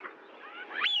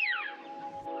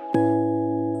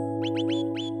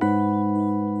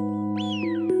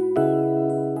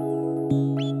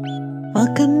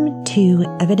Welcome to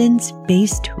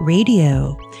Evidence-Based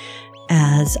Radio.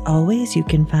 As always, you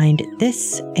can find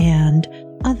this and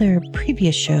other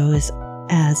previous shows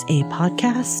as a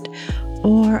podcast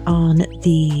or on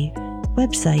the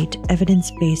website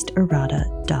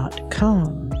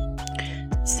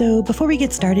evidencebasederrata.com. So before we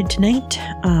get started tonight,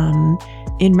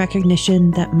 in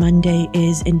recognition that Monday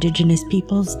is Indigenous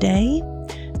Peoples Day,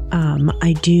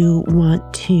 I do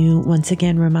want to once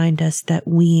again remind us that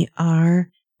we are,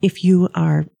 if you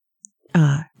are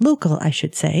local, I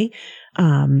should say,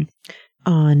 on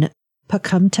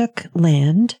Pocumtuck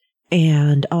land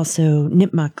and also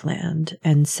Nipmuc land.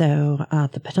 And so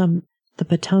the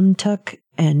Pocumtuck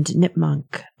and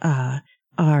Nipmuc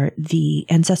are the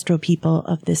ancestral people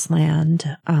of this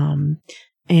land.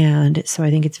 And so I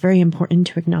think it's very important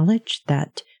to acknowledge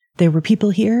that there were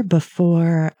people here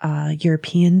before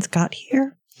Europeans got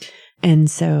here. And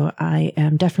so I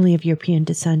am definitely of European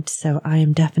descent. So I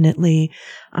am definitely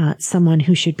someone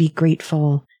who should be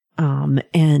grateful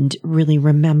and really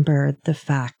remember the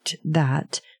fact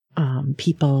that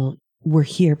people were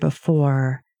here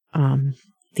before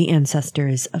the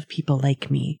ancestors of people like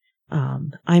me.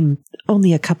 I'm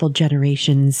only a couple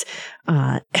generations.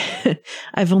 My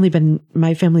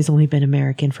family's only been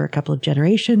American for a couple of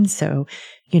generations. So,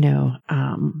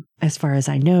 as far as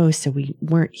I know, so we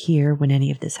weren't here when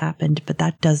any of this happened, but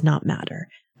that does not matter.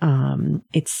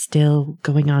 It's still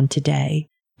going on today,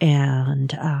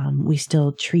 and we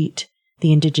still treat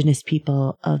the indigenous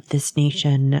people of this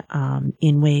nation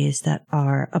in ways that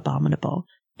are abominable.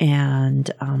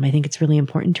 And I think it's really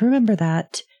important to remember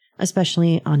that,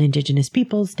 especially on Indigenous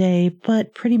Peoples Day,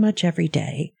 but pretty much every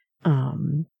day.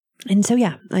 And so,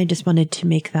 yeah, I just wanted to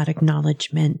make that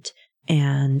acknowledgement,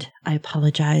 and I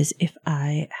apologize if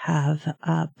I have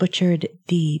butchered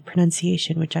the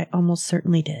pronunciation, which I almost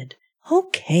certainly did.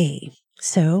 Okay,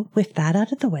 so with that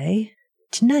out of the way,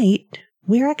 tonight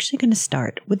we're actually going to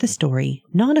start with a story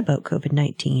not about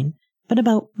COVID-19, but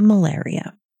about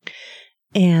malaria.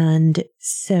 And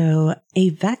so a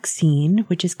vaccine,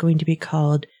 which is going to be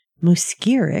called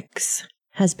Mosquirix,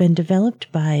 has been developed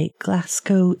by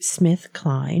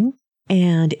GlaxoSmithKline,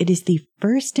 and it is the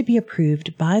first to be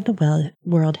approved by the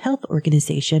World Health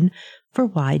Organization for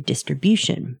wide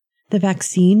distribution. The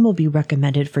vaccine will be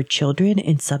recommended for children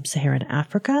in sub-Saharan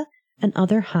Africa and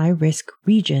other high-risk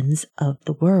regions of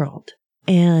the world.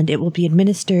 And it will be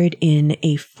administered in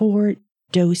a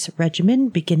 4-dose regimen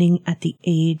beginning at the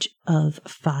age of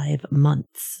 5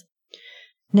 months.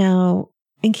 Now,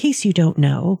 in case you don't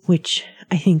know, which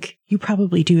I think you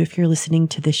probably do if you're listening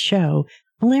to this show,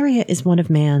 malaria is one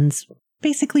of man's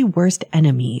basically worst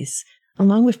enemies.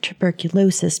 Along with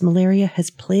tuberculosis, malaria has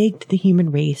plagued the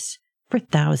human race for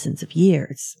thousands of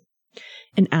years.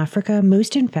 In Africa,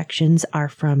 most infections are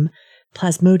from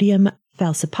Plasmodium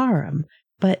falciparum,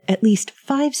 but at least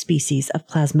 5 species of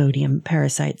Plasmodium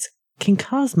parasites can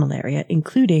cause malaria,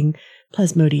 including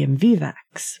Plasmodium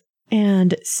vivax.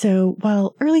 And so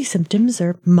while early symptoms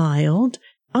are mild,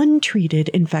 untreated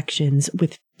infections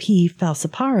with P.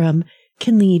 falciparum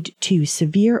can lead to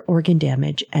severe organ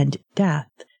damage and death,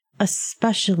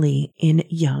 especially in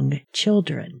young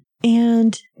children.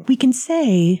 And we can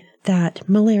say that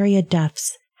malaria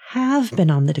deaths have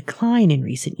been on the decline in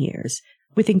recent years,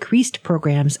 with increased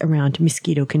programs around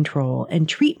mosquito control and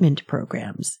treatment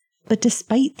programs. But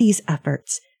despite these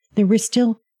efforts, there were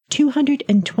still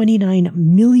 229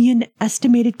 million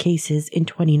estimated cases in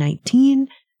 2019,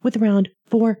 with around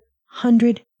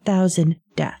 400,000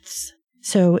 deaths.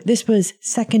 So this was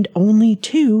second only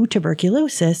to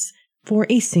tuberculosis for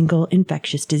a single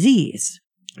infectious disease.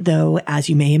 Though, as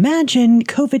you may imagine,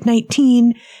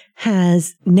 COVID-19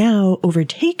 has now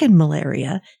overtaken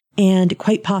malaria and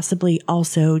quite possibly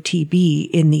also TB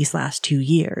in these last 2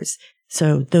 years.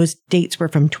 So those dates were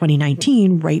from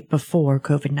 2019, right before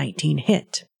COVID-19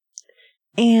 hit.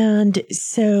 And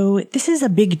so this is a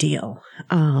big deal.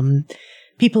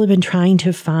 People have been trying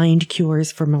to find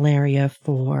cures for malaria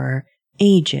for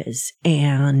ages.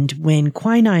 And when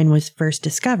quinine was first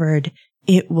discovered,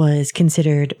 it was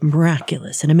considered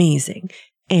miraculous and amazing.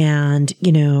 And,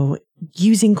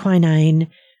 using quinine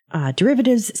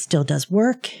derivatives still does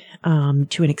work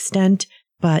to an extent,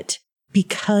 but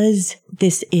because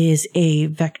this is a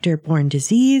vector-borne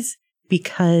disease,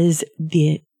 because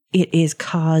it is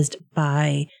caused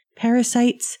by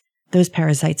parasites, those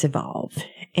parasites evolve.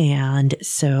 And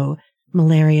so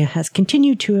malaria has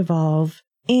continued to evolve,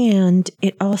 and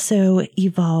it also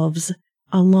evolves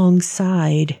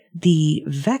alongside the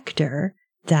vector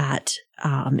that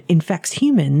infects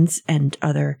humans and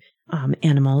other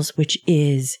animals, which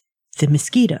is the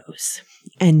mosquitoes.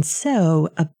 And so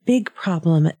a big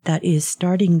problem that is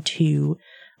starting to,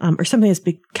 or something that's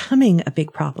becoming a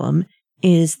big problem,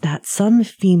 is that some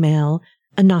female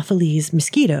Anopheles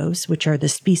mosquitoes, which are the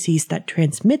species that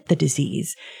transmit the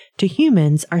disease to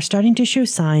humans, are starting to show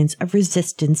signs of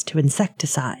resistance to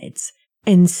insecticides.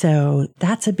 And so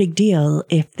that's a big deal.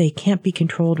 If they can't be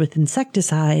controlled with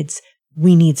insecticides,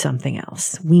 we need something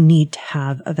else. We need to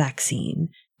have a vaccine.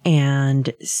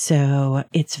 And so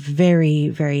it's very,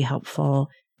 very helpful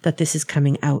that this is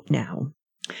coming out now.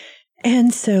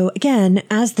 And so again,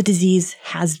 as the disease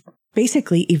has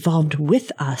basically evolved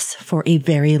with us for a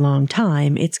very long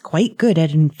time, it's quite good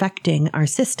at infecting our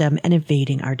system and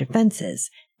evading our defenses.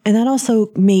 And that also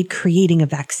made creating a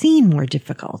vaccine more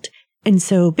difficult. And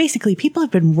so basically people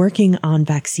have been working on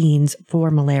vaccines for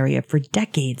malaria for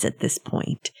decades at this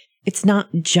point. It's not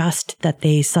just that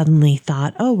they suddenly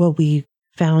thought, oh, well, we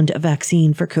found a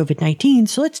vaccine for COVID-19,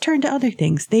 so let's turn to other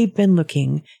things. They've been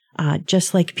looking,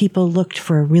 just like people looked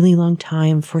for a really long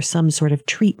time for some sort of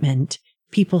treatment.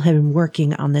 People have been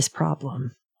working on this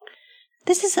problem.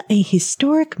 This is a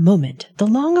historic moment. The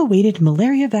long-awaited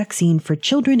malaria vaccine for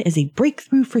children is a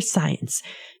breakthrough for science,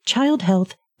 child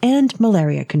health, and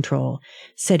malaria control,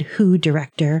 said WHO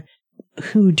Director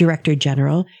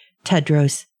General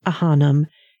Tedros Adhanom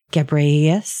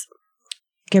Ghebreyesus,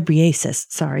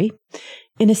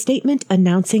 in a statement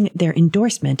announcing their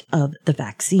endorsement of the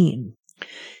vaccine.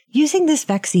 Using this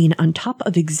vaccine on top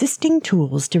of existing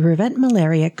tools to prevent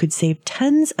malaria could save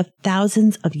tens of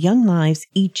thousands of young lives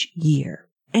each year.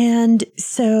 And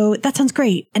so that sounds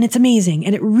great, and it's amazing,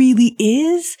 and it really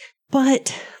is,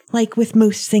 but like with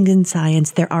most things in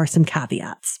science, there are some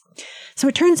caveats. So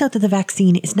it turns out that the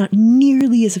vaccine is not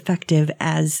nearly as effective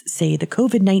as, say, the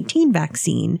COVID-19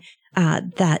 vaccine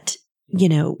that,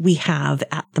 we have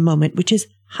at the moment, which is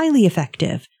highly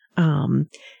effective.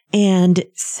 And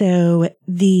so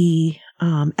the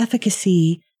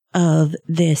efficacy of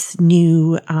this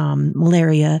new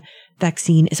malaria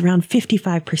vaccine is around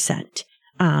 55%.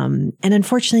 And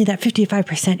unfortunately, that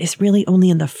 55% is really only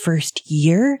in the first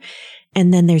year.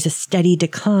 And then there's a steady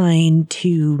decline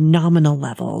to nominal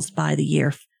levels by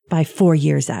 4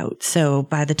 years out. So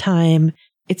by the time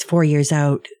it's 4 years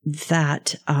out,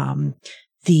 that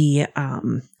the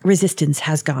resistance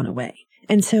has gone away.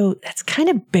 And so that's kind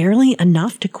of barely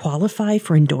enough to qualify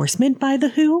for endorsement by the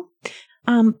WHO.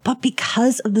 But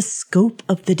because of the scope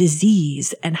of the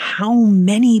disease and how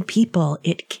many people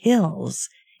it kills,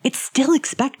 it's still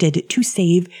expected to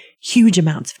save huge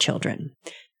amounts of children.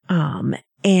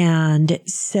 And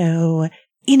so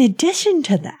in addition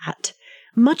to that,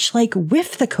 much like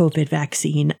with the COVID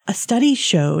vaccine, a study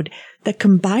showed that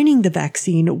combining the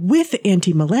vaccine with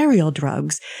anti-malarial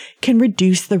drugs can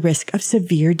reduce the risk of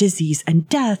severe disease and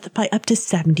death by up to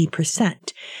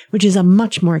 70%, which is a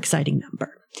much more exciting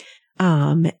number.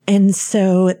 And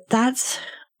so that's,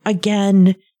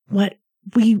 again, what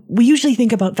we usually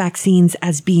think about vaccines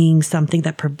as being something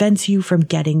that prevents you from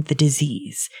getting the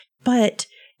disease. But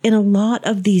in a lot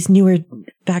of these newer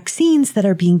vaccines that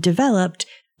are being developed,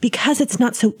 because it's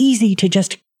not so easy to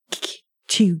just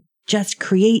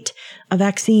create a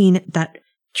vaccine that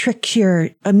tricks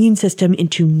your immune system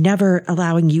into never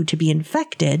allowing you to be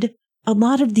infected, a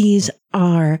lot of these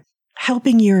are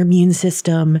helping your immune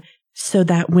system so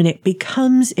that when it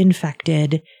becomes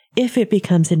infected, if it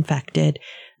becomes infected,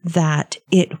 that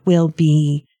it will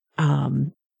be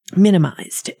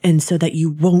minimized, and so that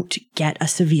you won't get a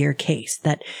severe case,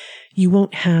 that you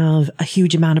won't have a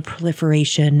huge amount of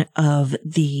proliferation of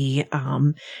the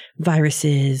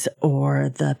viruses or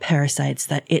the parasites,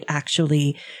 that it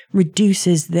actually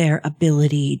reduces their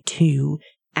ability to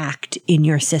act in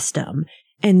your system.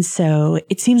 And so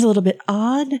it seems a little bit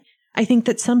odd. I think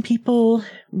that some people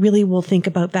really will think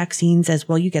about vaccines as,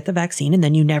 well, you get the vaccine and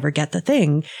then you never get the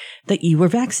thing that you were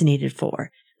vaccinated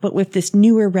for. But with this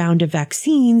newer round of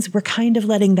vaccines, we're kind of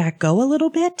letting that go a little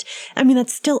bit. I mean,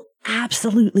 that's still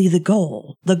absolutely the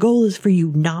goal. The goal is for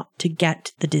you not to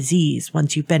get the disease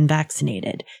once you've been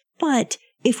vaccinated. But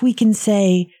if we can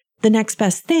say the next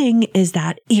best thing is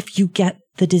that if you get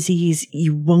the disease,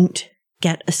 you won't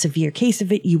get a severe case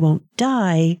of it, you won't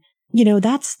die,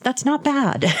 that's not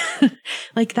bad.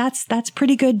 Like that's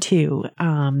pretty good too.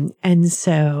 And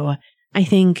so I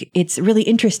think it's really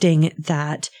interesting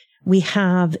that we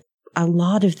have a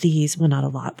lot of these, well, not a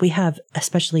lot. We have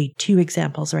especially 2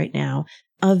 examples right now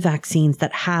of vaccines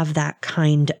that have that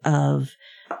kind of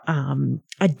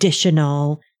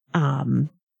additional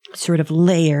sort of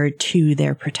layer to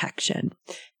their protection.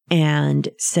 And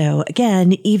so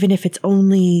again, even if it's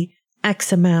only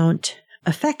X amount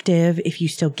effective, if you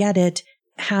still get it,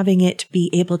 having it be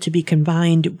able to be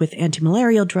combined with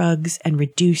antimalarial drugs and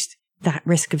reduce that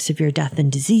risk of severe death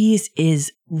and disease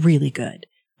is really good.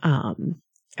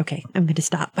 Okay, I'm going to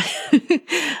stop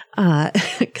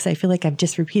because I feel like I've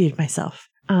just repeated myself.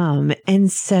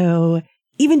 And so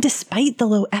even despite the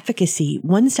low efficacy,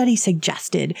 one study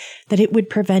suggested that it would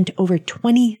prevent over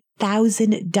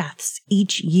 20,000 deaths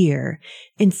each year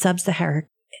in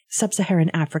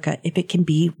sub-Saharan Africa if it can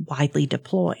be widely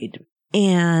deployed.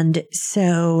 And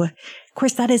so, of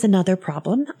course, that is another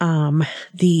problem.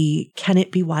 Can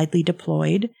it be widely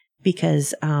deployed?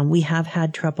 Because we have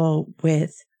had trouble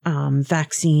with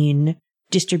vaccine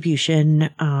distribution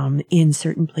in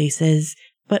certain places.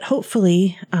 But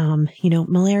hopefully,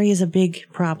 malaria is a big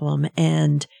problem.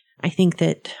 And I think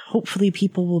that hopefully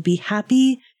people will be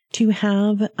happy to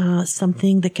have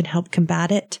something that can help combat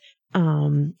it.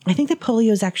 I think that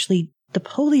the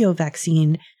polio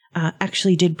vaccine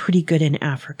actually did pretty good in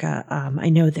Africa. I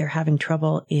know they're having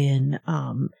trouble in,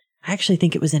 I actually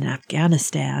think it was in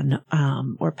Afghanistan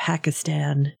or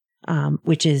Pakistan,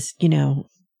 which is,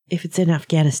 if it's in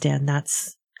Afghanistan,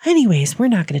 that's... Anyways, we're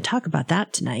not going to talk about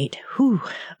that tonight. Whew.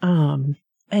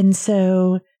 And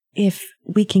so if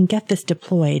we can get this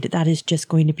deployed, that is just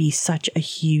going to be such a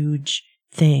huge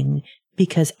thing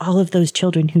because all of those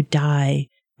children who die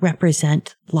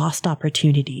represent lost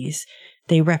opportunities.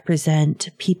 They represent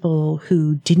people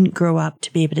who didn't grow up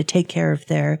to be able to take care of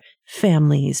their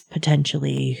families,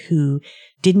 potentially, who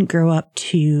didn't grow up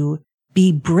to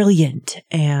be brilliant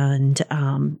and,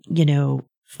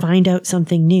 find out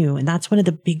something new. And that's one of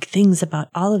the big things about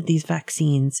all of these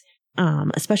vaccines,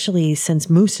 especially since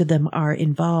most of them are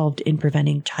involved in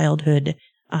preventing childhood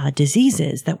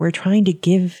diseases, that we're trying to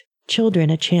give children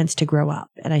a chance to grow up.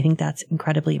 And I think that's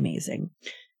incredibly amazing.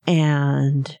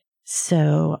 And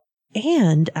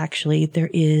actually there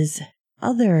is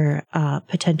other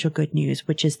potential good news,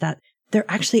 which is that there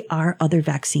actually are other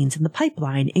vaccines in the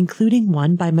pipeline, including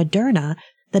one by Moderna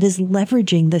that is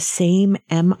leveraging the same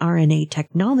mRNA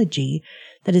technology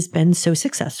that has been so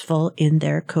successful in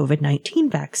their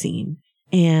COVID-19 vaccine.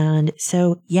 And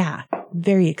so, yeah,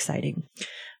 very exciting.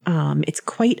 It's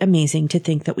quite amazing to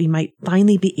think that we might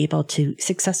finally be able to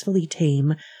successfully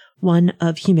tame one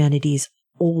of humanity's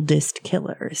oldest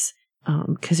killers.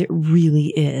 Because it really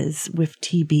is with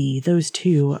TB. Those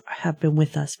two have been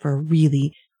with us for a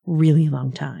really, really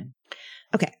long time.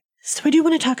 Okay. So I do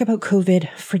want to talk about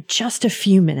COVID for just a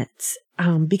few minutes,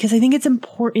 because I think it's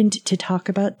important to talk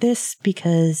about this,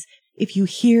 because if you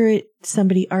hear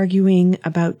somebody arguing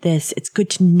about this, it's good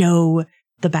to know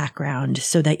the background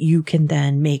so that you can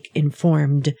then make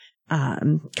informed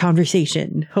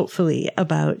conversation, hopefully,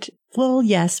 about, well,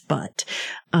 yes, but.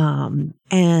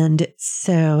 And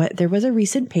so there was a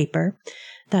recent paper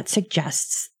that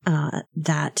suggests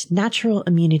that natural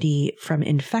immunity from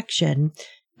infection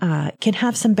can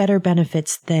have some better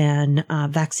benefits than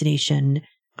vaccination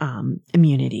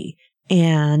immunity.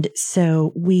 And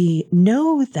so we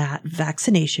know that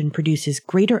vaccination produces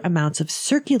greater amounts of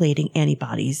circulating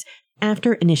antibodies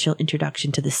after initial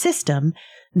introduction to the system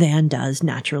than does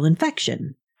natural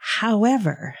infection.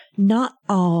 However, not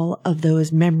all of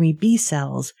those memory B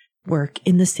cells work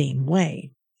in the same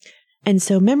way. And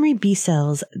so memory B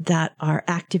cells that are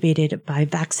activated by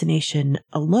vaccination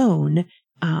alone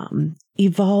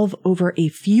evolve over a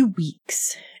few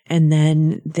weeks, and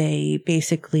then they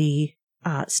basically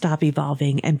stop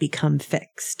evolving and become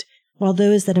fixed, while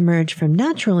those that emerge from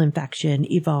natural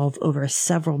infection evolve over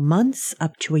several months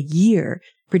up to a year,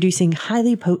 producing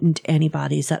highly potent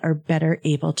antibodies that are better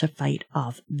able to fight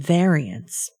off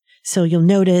variants. So you'll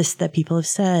notice that people have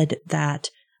said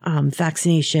that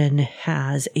vaccination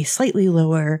has a slightly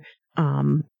lower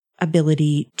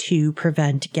ability to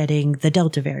prevent getting the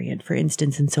Delta variant, for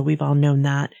instance. And so we've all known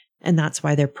that. And that's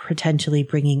why they're potentially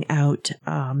bringing out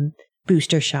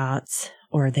booster shots,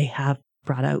 or they have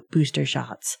brought out booster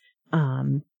shots.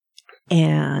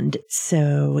 And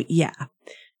so, yeah.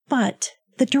 But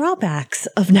the drawbacks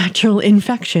of natural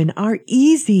infection are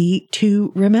easy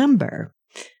to remember.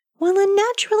 While a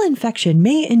natural infection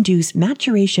may induce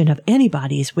maturation of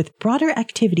antibodies with broader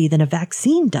activity than a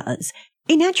vaccine does,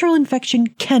 a natural infection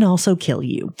can also kill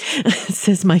you,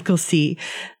 says Michael C.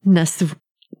 Nussenzweig,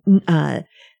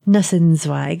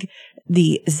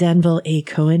 the Zanvil A.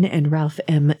 Cohen and Ralph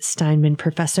M. Steinman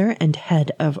professor and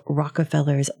head of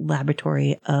Rockefeller's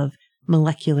Laboratory of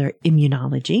Molecular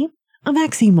Immunology. A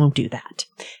vaccine won't do that,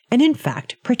 and in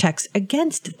fact protects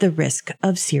against the risk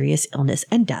of serious illness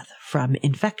and death from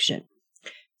infection.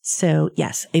 So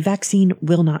yes, a vaccine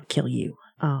will not kill you.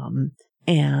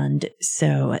 And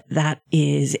so that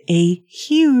is a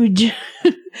huge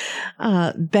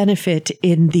benefit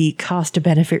in the cost to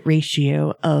benefit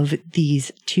ratio of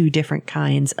these two different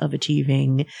kinds of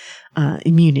achieving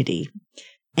immunity.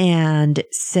 And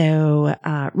so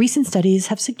recent studies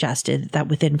have suggested that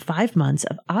within 5 months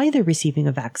of either receiving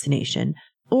a vaccination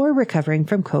or recovering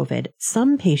from COVID,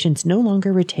 some patients no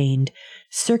longer retained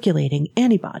circulating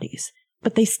antibodies,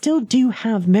 but they still do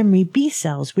have memory B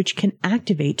cells, which can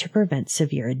activate to prevent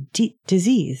severe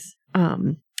disease.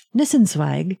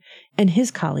 Nissenzweig and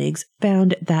his colleagues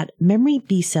found that memory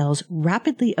B cells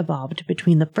rapidly evolved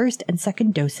between the first and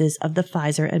second doses of the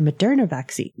Pfizer and Moderna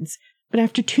vaccines. But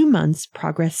after 2 months,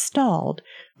 progress stalled,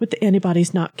 with the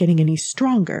antibodies not getting any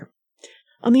stronger.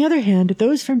 On the other hand,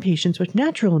 those from patients with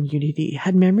natural immunity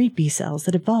had memory B cells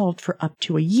that evolved for up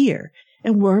to a year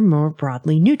and were more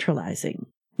broadly neutralizing.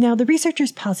 Now, the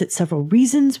researchers posit several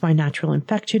reasons why natural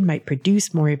infection might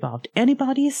produce more evolved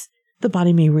antibodies. The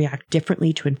body may react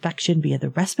differently to infection via the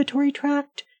respiratory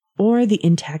tract, or the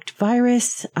intact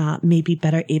virus may be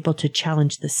better able to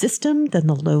challenge the system than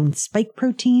the lone spike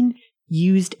protein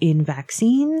used in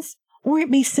vaccines, or it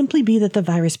may simply be that the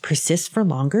virus persists for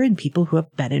longer in people who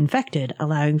have been infected,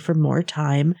 allowing for more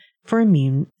time for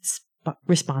immune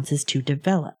responses to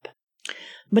develop.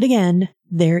 But again,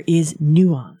 there is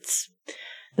nuance.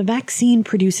 The vaccine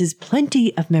produces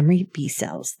plenty of memory B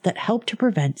cells that help to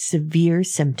prevent severe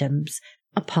symptoms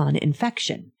upon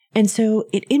infection. And so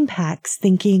it impacts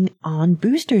thinking on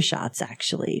booster shots,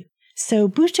 actually. So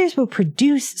boosters will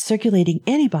produce circulating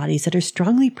antibodies that are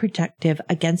strongly protective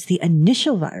against the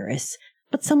initial virus,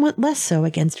 but somewhat less so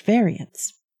against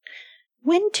variants.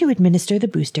 When to administer the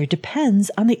booster depends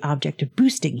on the object of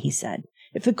boosting, he said.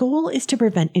 If the goal is to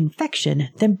prevent infection,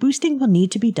 then boosting will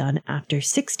need to be done after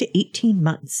 6 to 18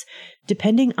 months,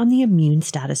 depending on the immune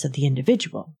status of the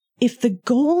individual. If the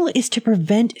goal is to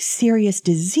prevent serious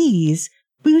disease,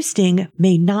 boosting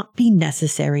may not be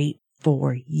necessary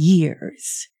for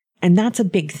years. And that's a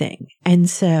big thing. And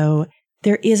so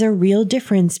there is a real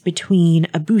difference between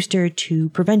a booster to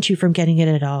prevent you from getting it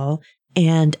at all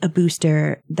and a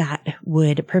booster that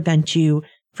would prevent you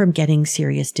from getting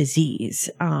serious disease.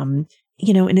 And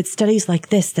it's studies like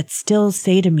this that still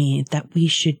say to me that we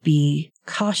should be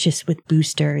cautious with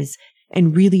boosters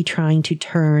and really trying to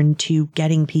turn to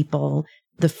getting people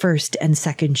the first and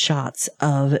second shots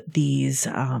of these,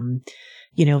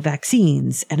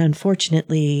 vaccines. And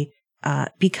unfortunately,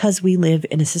 because we live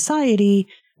in a society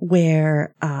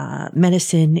where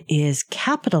medicine is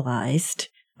capitalized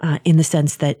in the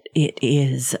sense that it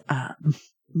is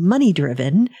money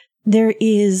driven, there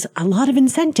is a lot of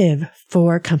incentive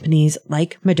for companies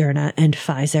like Moderna and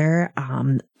Pfizer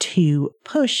to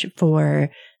push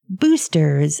for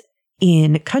boosters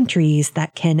in countries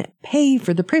that can pay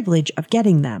for the privilege of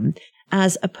getting them,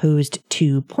 as opposed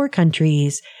to poor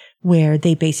countries where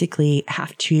they basically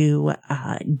have to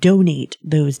donate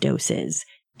those doses.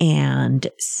 And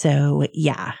so,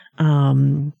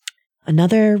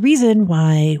 another reason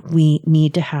why we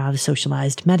need to have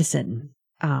socialized medicine,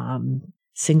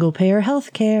 single payer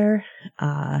healthcare.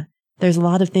 There's a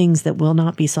lot of things that will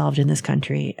not be solved in this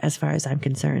country, as far as I'm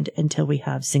concerned, until we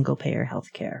have single payer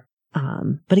healthcare.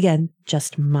 But again,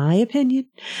 just my opinion.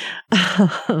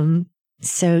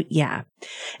 So yeah.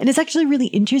 And it's actually really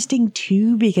interesting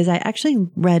too, because I actually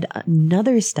read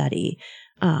another study,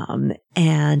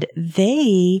 and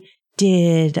they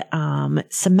did,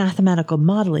 some mathematical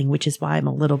modeling, which is why I'm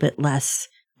a little bit less,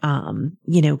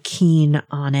 keen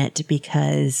on it,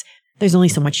 because there's only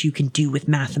so much you can do with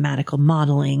mathematical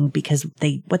modeling, because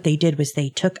what they did was they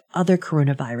took other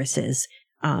coronaviruses,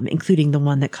 including the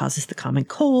one that causes the common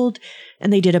cold,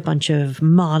 and they did a bunch of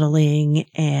modeling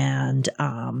and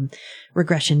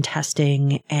regression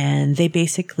testing, and they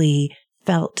basically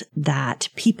felt that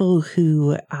people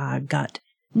who got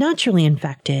naturally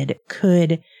infected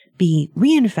could be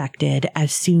reinfected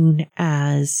as soon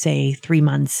as, say, 3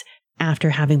 months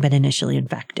after having been initially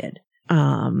infected.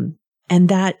 And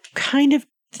that kind of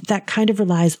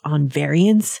relies on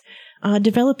variants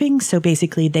developing. So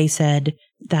basically they said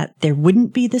that there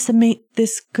wouldn't be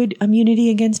this good immunity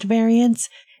against variants.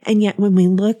 And yet when we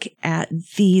look at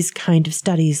these kind of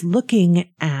studies looking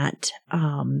at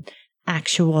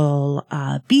actual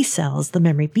B cells, the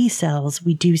memory B cells,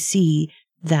 we do see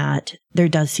that there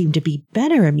does seem to be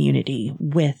better immunity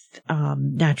with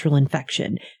natural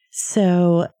infection.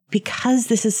 So because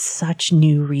this is such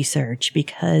new research,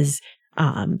 because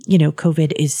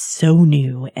COVID is so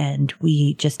new and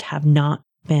we just have not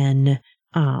been,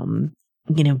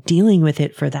 dealing with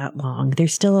it for that long,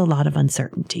 there's still a lot of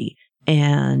uncertainty.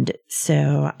 And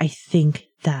so I think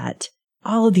that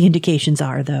all of the indications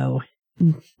are, though,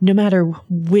 no matter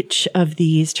which of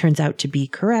these turns out to be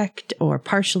correct or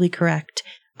partially correct,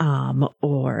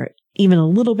 or even a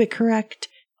little bit correct,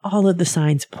 all of the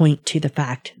signs point to the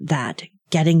fact that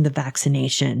getting the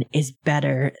vaccination is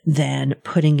better than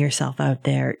putting yourself out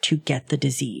there to get the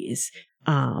disease.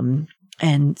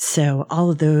 And so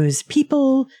all of those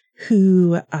people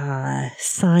who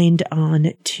signed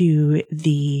on to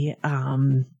the,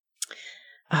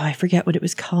 I forget what it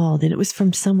was called, and it was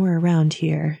from somewhere around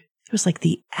here. It was like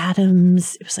the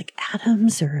Adams,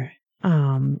 or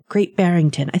Great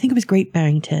Barrington. I think it was Great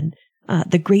Barrington.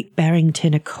 The Great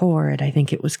Barrington Accord, I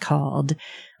think it was called.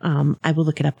 I will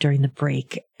look it up during the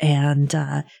break. And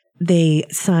they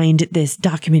signed this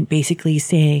document basically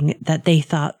saying that they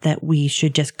thought that we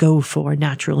should just go for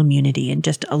natural immunity and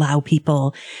just allow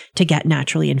people to get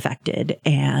naturally infected.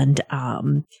 And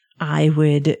I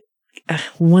would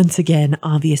once again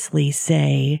obviously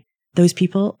say those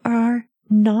people are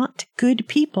not good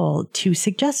people to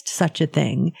suggest such a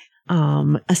thing.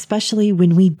 Especially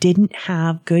when we didn't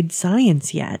have good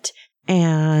science yet.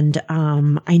 And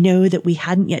I know that we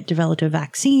hadn't yet developed a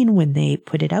vaccine when they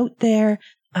put it out there.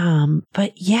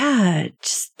 But yeah,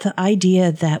 just the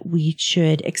idea that we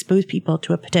should expose people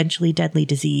to a potentially deadly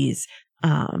disease,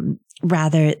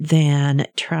 rather than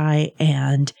try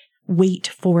and wait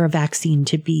for a vaccine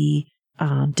to be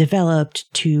developed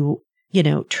to,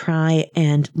 try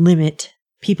and limit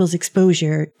people's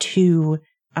exposure to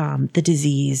the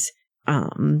disease.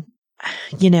 I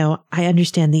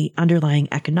understand the underlying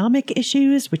economic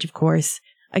issues, which of course,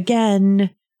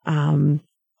 again,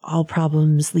 all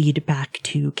problems lead back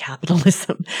to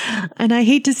capitalism. And I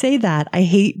hate to say that. I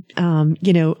hate,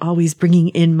 always bringing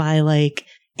in my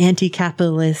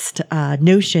anti-capitalist,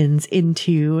 notions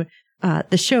into,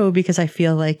 the show, because I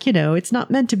feel like, it's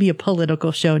not meant to be a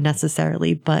political show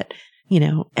necessarily, but,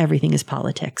 everything is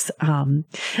politics.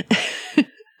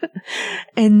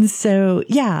 And so,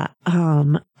 yeah,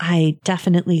 I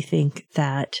definitely think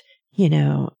that,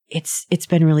 it's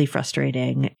been really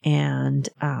frustrating, and,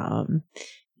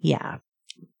 yeah,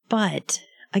 but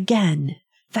again,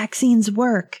 vaccines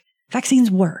work.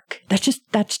 Vaccines work.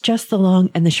 That's just the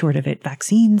long and the short of it.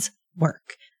 Vaccines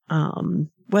work.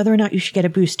 Whether or not you should get a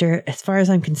booster, as far as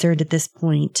I'm concerned at this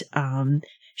point,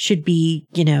 should be,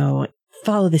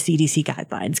 follow the CDC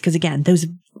guidelines. Because again, those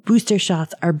booster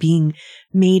shots are being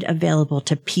made available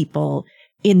to people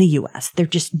in the US. They're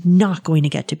just not going to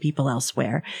get to people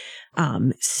elsewhere.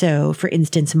 So for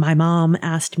instance, my mom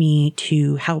asked me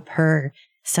to help her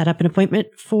set up an appointment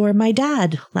for my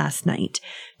dad last night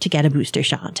to get a booster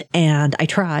shot. And I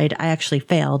tried. I actually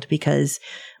failed because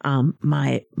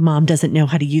my mom doesn't know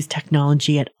how to use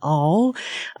technology at all.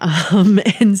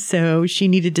 And so she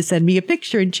needed to send me a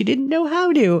picture and she didn't know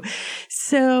how to.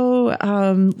 So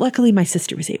luckily my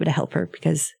sister was able to help her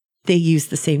because they use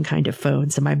the same kind of phone.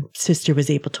 So my sister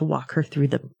was able to walk her through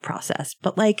the process.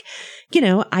 But I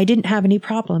didn't have any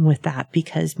problem with that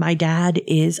because my dad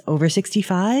is over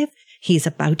 65. He's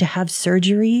about to have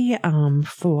surgery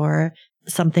for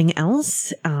something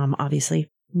else. Obviously,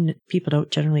 people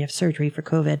don't generally have surgery for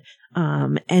COVID.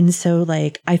 And so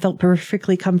I felt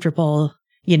perfectly comfortable,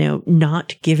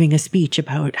 not giving a speech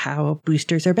about how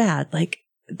boosters are bad.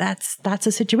 That's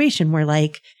a situation where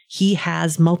he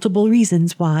has multiple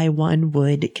reasons why one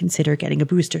would consider getting a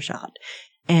booster shot.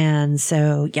 And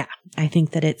so, yeah, I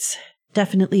think that it's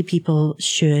definitely people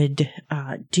should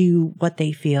do what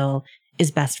they feel is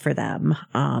best for them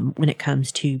when it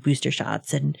comes to booster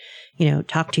shots, and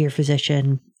talk to your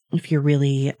physician if you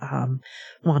really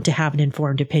want to have an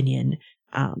informed opinion.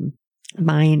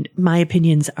 My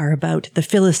opinions are about the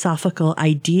philosophical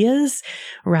ideas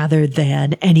rather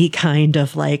than any kind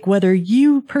of whether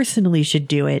you personally should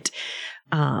do it.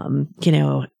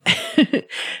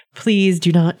 Please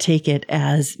do not take it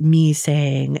as me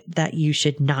saying that you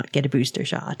should not get a booster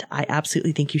shot. I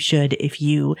absolutely think you should if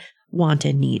you want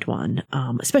and need one,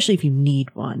 especially if you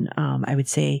need one. I would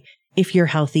say if you're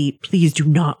healthy, please do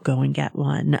not go and get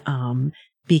one,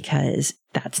 because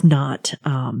that's not,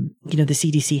 the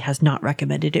CDC has not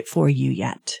recommended it for you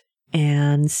yet.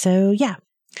 And so, yeah.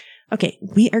 Okay,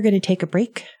 we are going to take a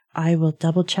break. I will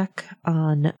double check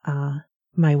on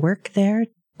my work there,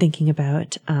 thinking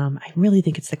about, I really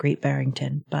think it's the Great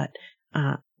Barrington, but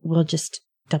we'll just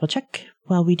double check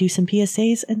while we do some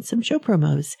PSAs and some show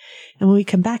promos. And when we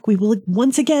come back, we will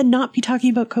once again not be talking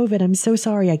about COVID. I'm so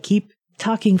sorry. I keep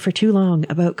talking for too long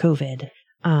about COVID,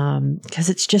 because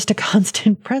it's just a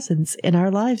constant presence in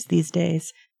our lives these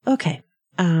days. Okay.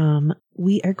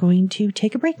 We are going to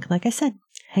take a break. Like I said,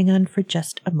 hang on for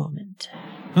just a moment.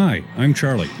 Hi, I'm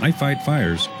Charlie. I fight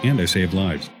fires and I save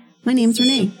lives. My name's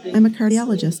Renee. I'm a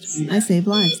cardiologist. I save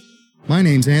lives. My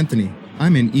name's Anthony.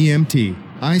 I'm an EMT.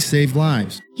 I save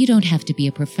lives. You don't have to be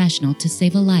a professional to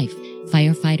save a life.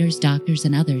 Firefighters, doctors,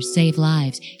 and others save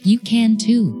lives. You can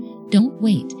too. Don't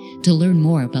wait. To learn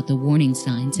more about the warning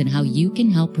signs and how you can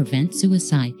help prevent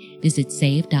suicide, visit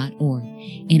save.org.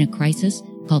 In a crisis,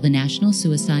 call the National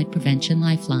Suicide Prevention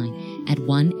Lifeline at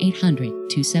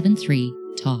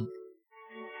 1-800-273-TALK.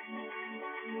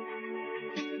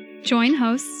 Join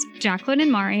hosts Jacqueline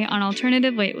and Mari on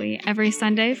Alternative Lately every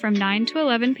Sunday from 9 to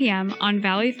 11 p.m. on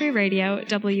Valley Free Radio,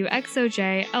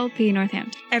 WXOJ LP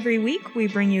Northampton. Every week, we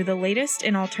bring you the latest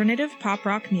in alternative pop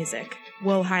rock music.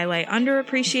 We'll highlight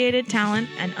underappreciated talent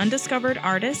and undiscovered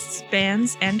artists,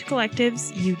 bands, and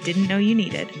collectives you didn't know you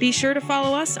needed. Be sure to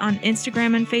follow us on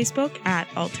Instagram and Facebook at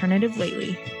Alternative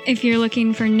Lately. If you're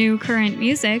looking for new current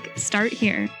music, start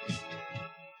here.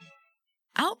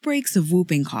 Outbreaks of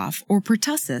whooping cough, or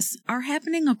pertussis, are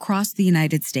happening across the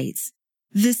United States.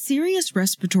 This serious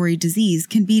respiratory disease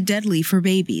can be deadly for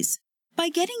babies. By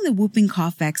getting the whooping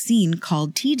cough vaccine,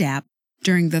 called Tdap,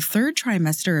 during the 3rd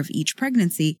trimester of each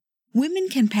pregnancy, women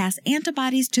can pass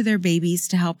antibodies to their babies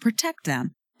to help protect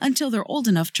them until they're old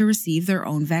enough to receive their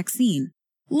own vaccine.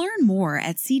 Learn more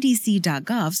at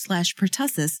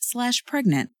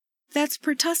cdc.gov/pertussis/pregnant. That's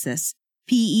pertussis,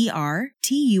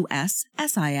 PERTUSSIS.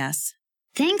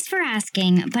 Thanks for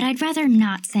asking, but I'd rather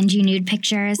not send you nude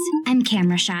pictures. I'm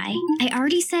camera shy. I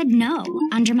already said no.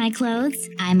 Under my clothes,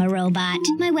 I'm a robot.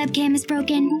 My webcam is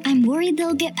broken. I'm worried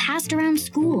they'll get passed around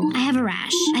school. I have a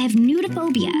rash. I have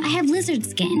nudophobia. I have lizard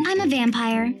skin. I'm a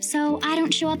vampire, so I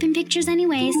don't show up in pictures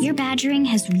anyways. Your badgering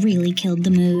has really killed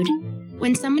the mood.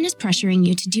 When someone is pressuring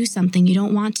you to do something you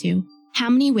don't want to, how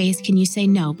many ways can you say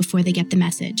no before they get the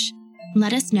message?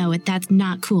 Let us know at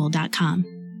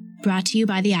that'snotcool.com. Brought to you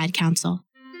by the Ad Council.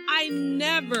 I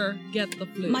never get the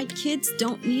flu. My kids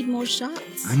don't need more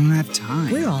shots. I don't have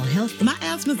time. We're all healthy. My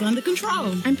asthma's under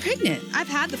control. I'm pregnant. I've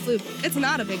had the flu. It's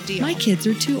not a big deal. My kids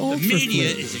are too old for flu. The media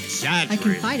is exaggerating. I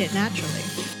can fight it naturally.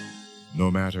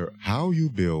 No matter how you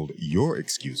build your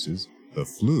excuses, the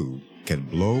flu can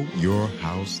blow your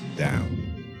house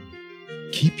down.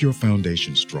 Keep your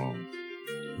foundation strong.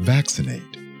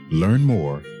 Vaccinate. Learn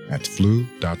more at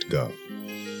flu.gov.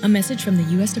 A message from the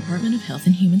U.S. Department of Health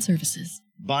and Human Services.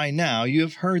 By now, you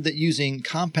have heard that using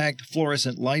compact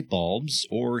fluorescent light bulbs,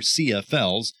 or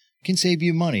CFLs, can save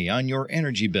you money on your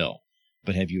energy bill.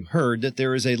 But have you heard that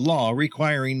there is a law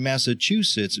requiring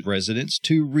Massachusetts residents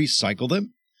to recycle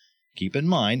them? Keep in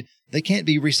mind, they can't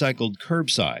be recycled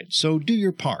curbside, so do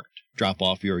your part. Drop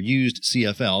off your used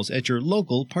CFLs at your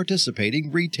local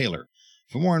participating retailer.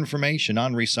 For more information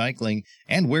on recycling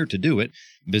and where to do it,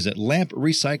 visit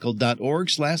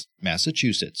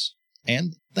lamprecycle.org/Massachusetts.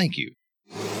 And thank you.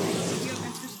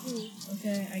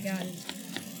 Okay, I got it.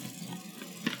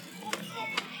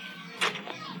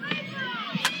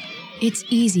 It's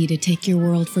easy to take your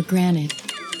world for granted.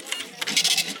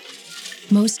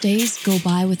 Most days go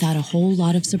by without a whole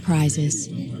lot of surprises.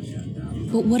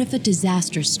 But what if a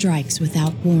disaster strikes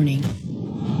without warning?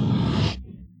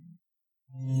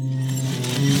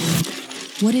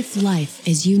 What if life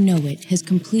as you know it has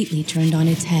completely turned on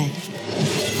its head?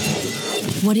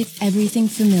 What if everything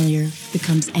familiar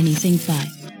becomes anything but?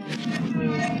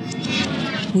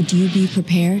 Would you be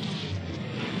prepared?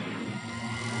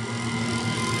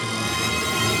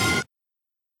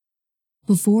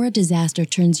 Before a disaster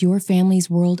turns your family's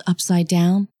world upside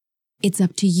down, it's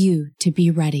up to you to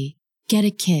be ready. Get a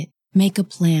kit, make a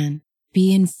plan,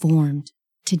 be informed.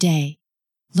 Today,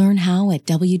 learn how at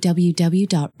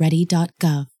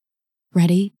www.ready.gov.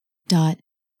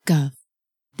 Ready.gov.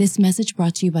 This message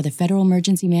brought to you by the Federal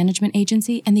Emergency Management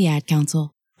Agency and the Ad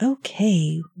Council.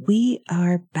 Okay, we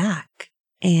are back.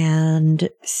 And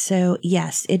so,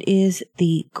 yes, it is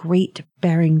the Great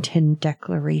Barrington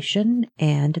Declaration,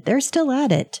 and they're still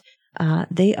at it.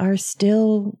 They are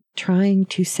still trying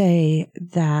to say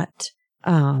that,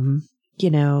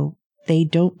 they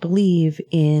don't believe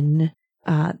in,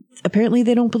 apparently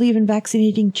they don't believe in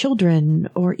vaccinating children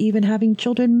or even having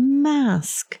children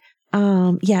mask.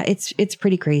 It's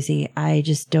pretty crazy. I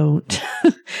just don't,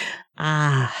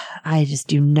 I just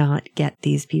do not get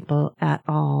these people at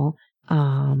all.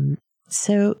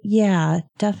 So yeah,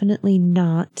 definitely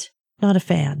not a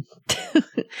fan.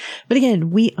 But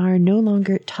again, we are no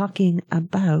longer talking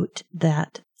about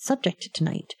that subject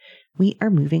tonight. We are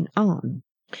moving on.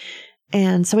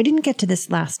 And so I didn't get to this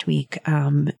last week,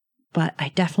 but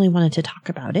I definitely wanted to talk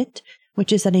about it,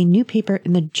 which is that a new paper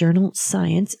in the journal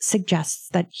Science suggests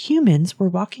that humans were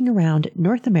walking around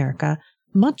North America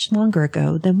much longer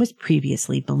ago than was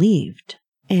previously believed.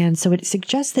 And so it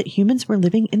suggests that humans were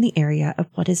living in the area of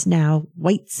what is now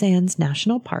White Sands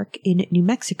National Park in New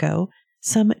Mexico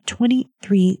some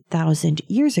 23,000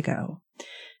 years ago,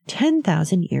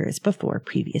 10,000 years before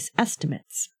previous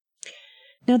estimates.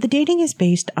 Now, the dating is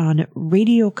based on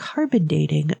radiocarbon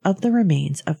dating of the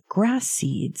remains of grass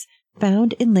seeds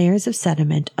found in layers of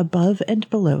sediment above and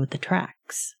below the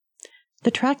tracks.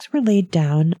 The tracks were laid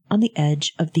down on the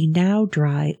edge of the now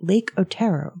dry Lake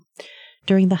Otero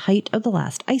during the height of the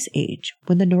last ice age,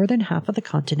 when the northern half of the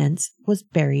continent was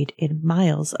buried in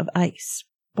miles of ice.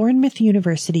 Bournemouth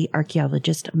University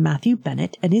archaeologist Matthew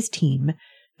Bennett and his team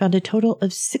found a total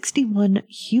of 61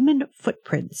 human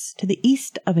footprints to the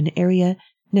east of an area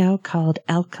now called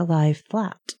Alkali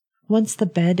Flat, once the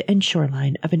bed and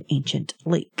shoreline of an ancient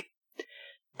lake.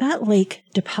 That lake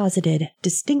deposited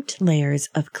distinct layers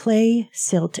of clay,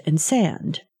 silt, and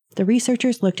sand. The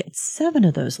researchers looked at 7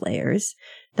 of those layers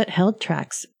that held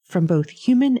tracks from both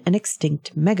human and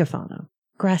extinct megafauna.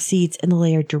 Grass seeds in the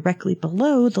layer directly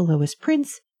below the lowest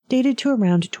prints dated to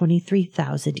around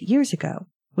 23,000 years ago,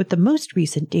 with the most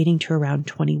recent dating to around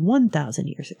 21,000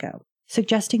 years ago,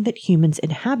 suggesting that humans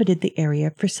inhabited the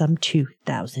area for some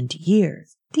 2,000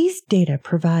 years. These data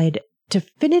provide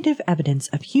definitive evidence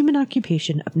of human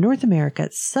occupation of North America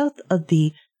south of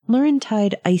the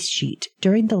Laurentide ice sheet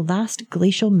during the last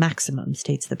glacial maximum,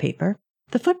 states the paper.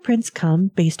 The footprints come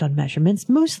based on measurements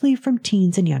mostly from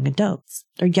teens and young adults,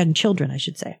 or young children, I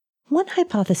should say. One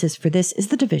hypothesis for this is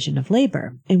the division of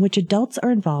labor, in which adults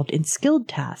are involved in skilled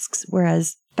tasks,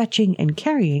 whereas fetching and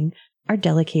carrying are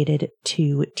delegated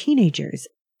to teenagers.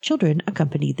 Children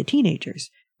accompany the teenagers,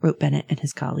 wrote Bennett and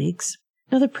his colleagues.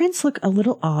 Now, the prints look a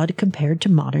little odd compared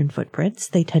to modern footprints.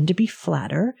 They tend to be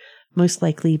flatter, most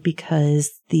likely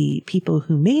because the people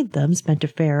who made them spent a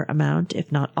fair amount,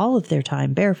 if not all of their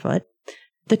time, barefoot.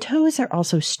 The toes are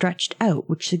also stretched out,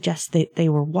 which suggests that they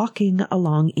were walking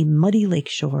along a muddy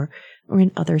lakeshore or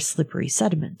in other slippery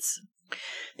sediments.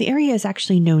 The area is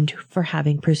actually known for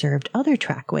having preserved other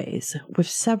trackways, with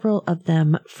several of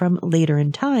them from later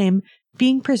in time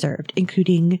being preserved,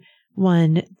 including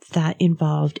one that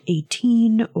involved a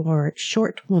teen or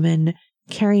short woman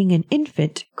carrying an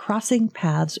infant crossing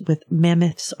paths with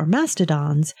mammoths or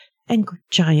mastodons and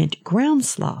giant ground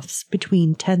sloths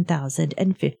between 10,000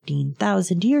 and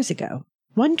 15,000 years ago.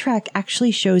 One track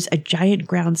actually shows a giant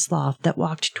ground sloth that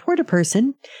walked toward a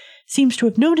person, seems to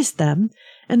have noticed them,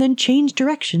 and then changed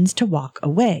directions to walk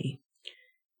away.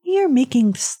 We are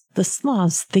making the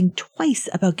sloths think twice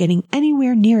about getting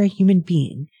anywhere near a human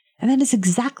being, and that is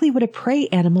exactly what a prey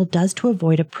animal does to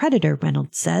avoid a predator,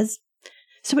 Reynolds says.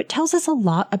 So it tells us a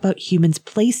lot about humans'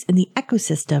 place in the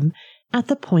ecosystem at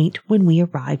the point when we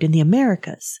arrived in the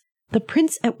Americas. The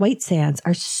prints at White Sands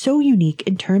are so unique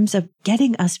in terms of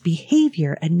getting us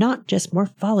behavior and not just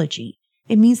morphology.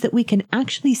 It means that we can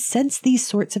actually sense these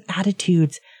sorts of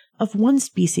attitudes of one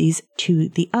species to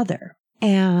the other.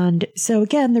 And so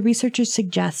again, the researchers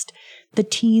suggest the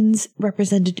teens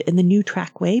represented in the new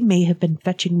trackway may have been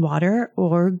fetching water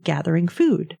or gathering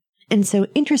food. And so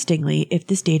interestingly, if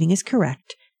this dating is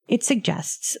correct, it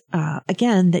suggests,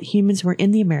 again, that humans were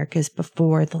in the Americas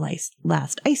before the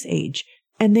last ice age,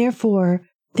 and therefore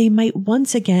they might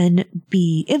once again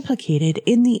be implicated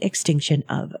in the extinction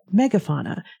of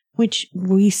megafauna, which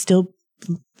we still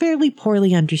fairly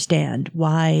poorly understand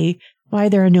why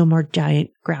there are no more giant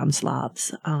ground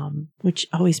sloths, which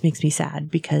always makes me sad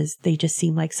because they just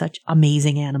seem like such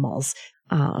amazing animals.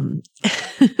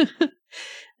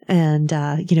 And,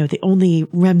 the only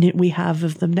remnant we have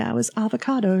of them now is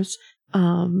avocados.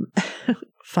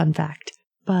 Fun fact.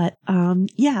 But,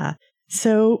 yeah.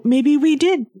 So maybe we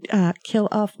did kill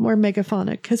off more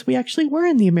megafauna because we actually were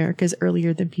in the Americas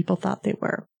earlier than people thought they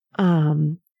were.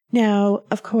 Now,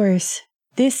 of course,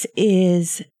 this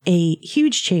is a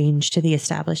huge change to the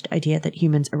established idea that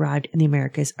humans arrived in the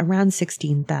Americas around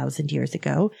 16,000 years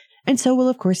ago, and so will,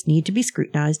 of course, need to be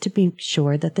scrutinized to be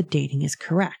sure that the dating is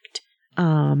correct.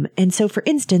 And so, for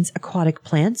instance, aquatic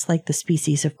plants like the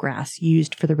species of grass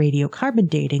used for the radiocarbon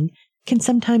dating can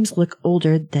sometimes look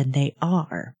older than they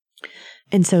are.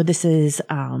 And so this is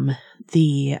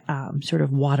the sort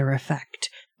of water effect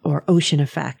or ocean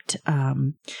effect.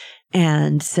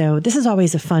 And so this is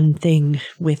always a fun thing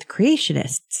with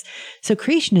creationists. So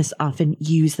creationists often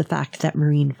use the fact that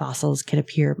marine fossils can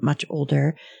appear much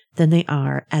older than they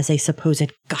are as a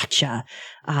supposed gotcha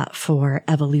for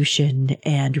evolution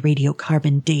and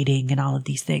radiocarbon dating and all of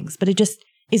these things. But it just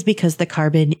is because the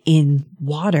carbon in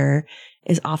water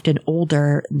is often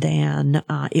older than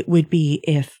it would be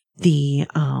if the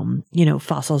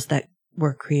fossils that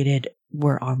were created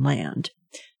were on land.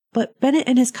 But Bennett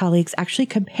and his colleagues actually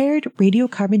compared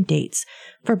radiocarbon dates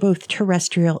for both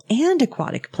terrestrial and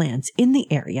aquatic plants in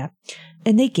the area,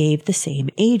 and they gave the same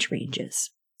age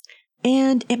ranges.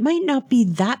 And it might not be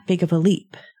that big of a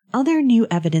leap. Other new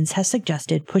evidence has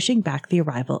suggested pushing back the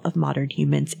arrival of modern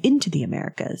humans into the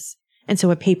Americas. And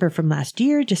so a paper from last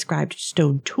year described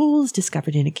stone tools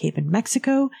discovered in a cave in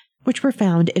Mexico, which were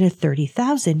found in a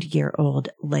 30,000-year-old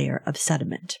layer of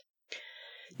sediment.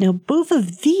 Now, both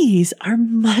of these are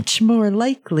much more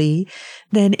likely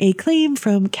than a claim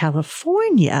from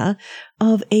California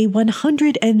of a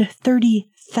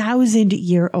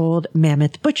 130,000-year-old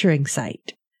mammoth butchering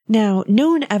site. Now,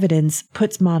 known evidence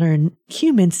puts modern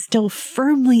humans still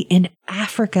firmly in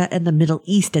Africa and the Middle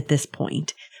East at this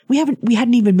point. We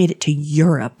hadn't even made it to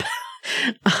Europe.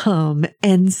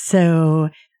 And so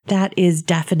that is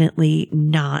definitely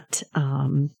not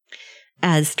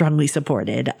as strongly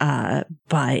supported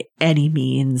by any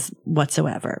means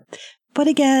whatsoever. But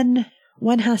again,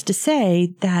 one has to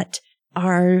say that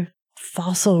our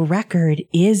fossil record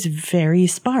is very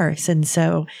sparse. And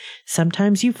so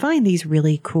sometimes you find these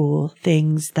really cool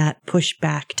things that push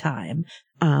back time.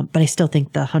 But I still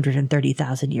think the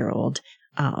 130,000-year-old,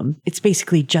 it's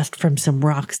basically just from some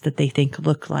rocks that they think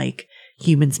look like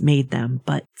humans made them,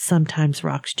 but sometimes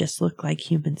rocks just look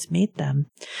like humans made them.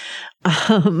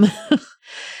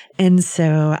 And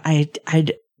so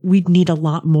we'd need a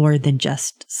lot more than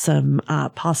just some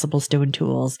possible stone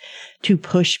tools to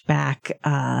push back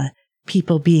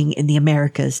people being in the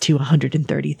Americas to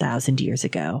 130,000 years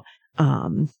ago.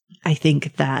 I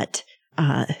think that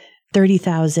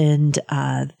 30,000,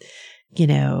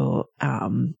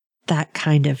 that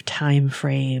kind of time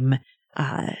frame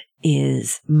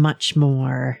is much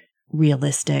more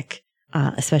realistic,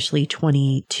 especially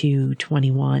 20 to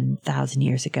 21,000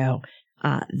 years ago.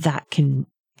 That can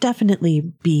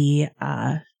definitely be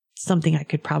something I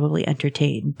could probably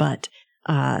entertain, but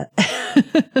the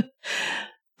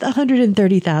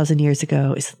 130,000 years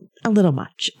ago is a little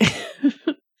much.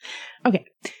 Okay,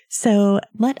 so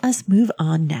let us move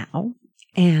on now,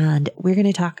 and we're going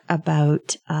to talk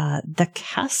about the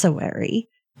cassowary.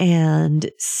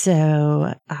 And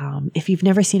so if you've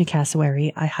never seen a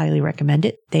cassowary, I highly recommend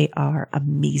it. They are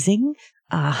amazing.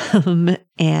 And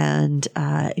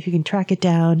if you can track it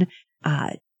down,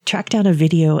 track down a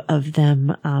video of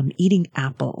them eating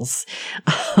apples.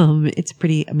 It's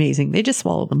pretty amazing. They just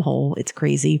swallow them whole. It's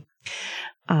crazy.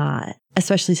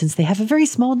 Especially since they have a very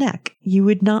small neck. You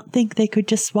would not think they could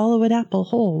just swallow an apple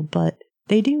whole, but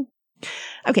they do.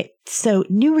 Okay, so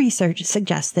new research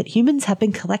suggests that humans have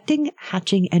been collecting,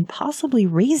 hatching, and possibly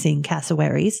raising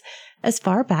cassowaries as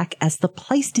far back as the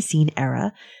Pleistocene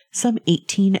era, some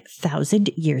 18,000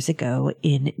 years ago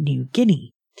in New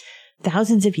Guinea,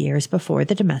 thousands of years before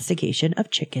the domestication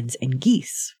of chickens and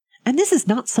geese. And this is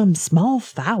not some small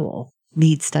fowl,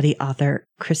 lead study author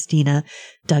Christina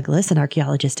Douglas, an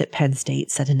archaeologist at Penn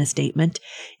State, said in a statement.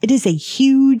 It is a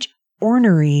huge,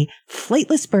 ornery,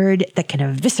 flightless bird that can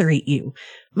eviscerate you,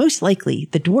 most likely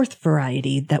the dwarf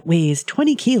variety that weighs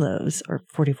 20 kilos or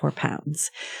 44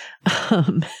 pounds.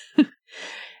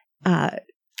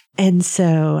 And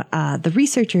so the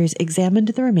researchers examined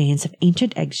the remains of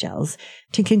ancient eggshells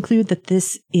to conclude that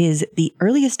this is the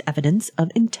earliest evidence of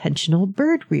intentional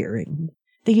bird rearing.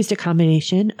 They used a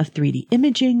combination of 3D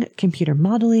imaging, computer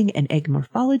modeling, and egg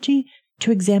morphology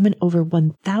to examine over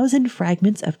 1,000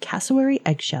 fragments of cassowary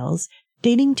eggshells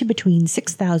dating to between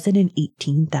 6,000 and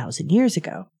 18,000 years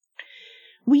ago.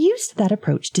 We used that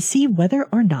approach to see whether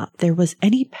or not there was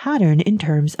any pattern in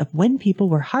terms of when people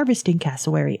were harvesting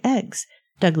cassowary eggs,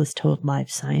 Douglas told Live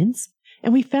Science,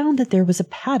 and we found that there was a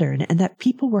pattern and that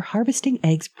people were harvesting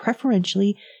eggs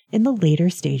preferentially in the later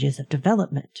stages of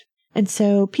development. And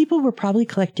so people were probably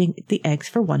collecting the eggs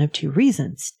for one of two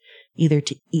reasons, either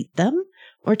to eat them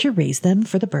or to raise them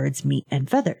for the bird's meat and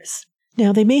feathers.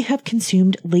 Now, they may have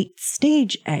consumed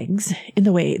late-stage eggs in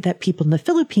the way that people in the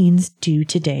Philippines do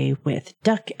today with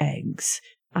duck eggs.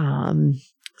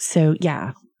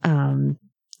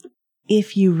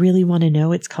 If you really want to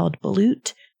know, it's called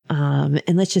balut.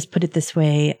 And let's just put it this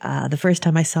way. The first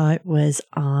time I saw it was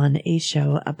on a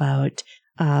show about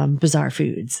bizarre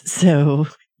foods. So,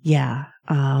 yeah.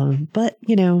 But,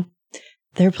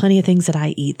 there are plenty of things that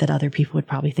I eat that other people would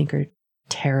probably think are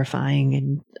terrifying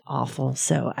and awful.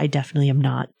 So I definitely am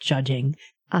not judging.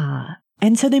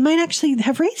 And so they might actually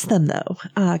have raised them, though.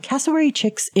 Cassowary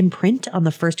chicks imprint on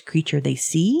the first creature they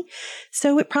see,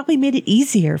 so it probably made it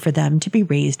easier for them to be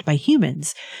raised by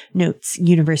humans, notes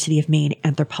University of Maine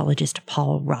anthropologist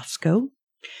Paul Roscoe.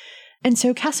 And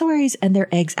so cassowaries and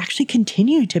their eggs actually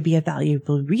continue to be a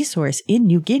valuable resource in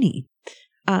New Guinea.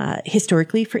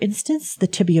 Historically, for instance, the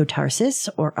tibiotarsus,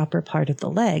 or upper part of the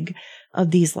leg,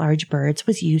 of these large birds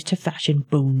was used to fashion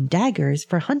bone daggers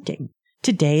for hunting.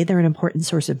 Today, they're an important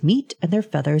source of meat, and their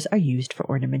feathers are used for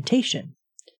ornamentation.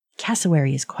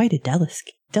 Cassowary is quite a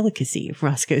delicacy,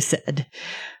 Roscoe said.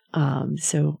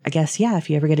 So I guess, yeah, if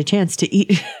you ever get a chance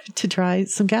to try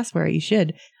some cassowary, you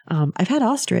should. I've had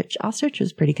ostrich. Ostrich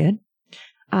was pretty good.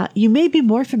 You may be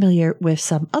more familiar with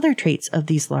some other traits of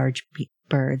these large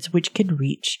birds, which can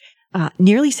reach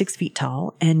nearly 6 feet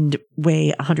tall and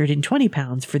weigh 120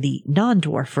 pounds for the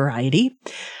non-dwarf variety.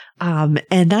 And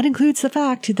that includes the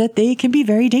fact that they can be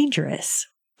very dangerous.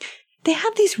 They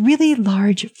have these really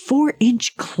large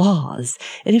 4-inch claws,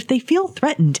 and if they feel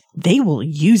threatened, they will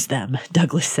use them,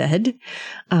 Douglas said.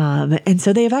 And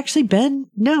so they have actually been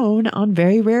known on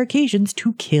very rare occasions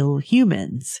to kill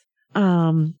humans.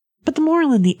 But the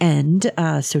moral in the end,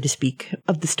 so to speak,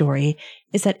 of the story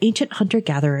is that ancient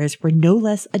hunter-gatherers were no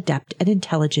less adept and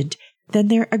intelligent than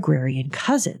their agrarian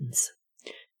cousins.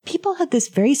 People had this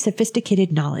very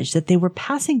sophisticated knowledge that they were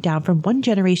passing down from one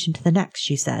generation to the next,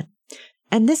 she said.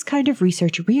 And this kind of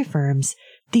research reaffirms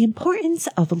the importance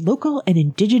of local and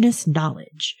indigenous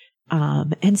knowledge.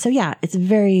 And so, yeah, it's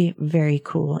very, very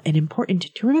cool and important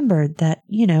to remember that,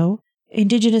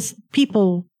 indigenous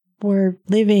people were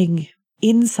living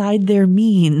inside their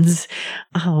means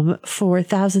for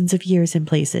thousands of years in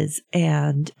places.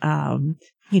 And,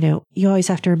 you always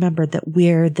have to remember that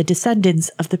we're the descendants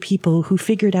of the people who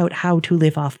figured out how to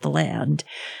live off the land.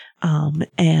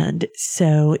 And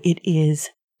so it is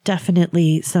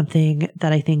definitely something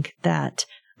that I think that,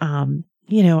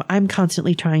 I'm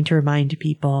constantly trying to remind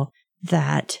people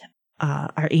that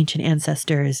our ancient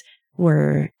ancestors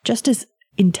were just as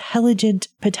intelligent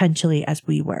potentially as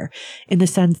we were, in the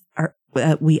sense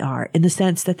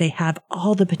that they have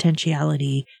all the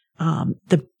potentiality.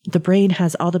 The brain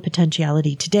has all the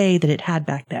potentiality today that it had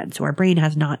back then. So our brain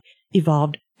has not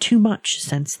evolved too much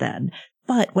since then.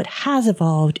 But what has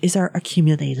evolved is our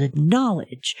accumulated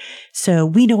knowledge. So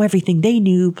we know everything they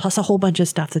knew, plus a whole bunch of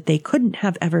stuff that they couldn't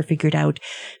have ever figured out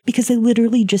because they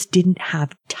literally just didn't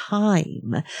have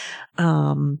time.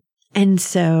 And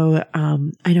so,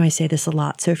 I know I say this a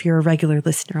lot, so if you're a regular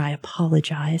listener, I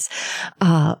apologize.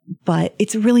 But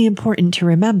it's really important to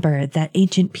remember that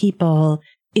ancient people,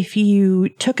 if you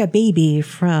took a baby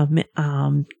from,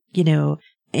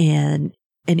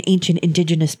 an ancient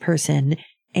indigenous person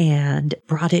and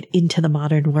brought it into the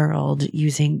modern world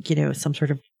using, some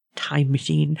sort of time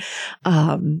machine.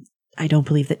 I don't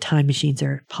believe that time machines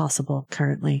are possible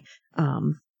currently.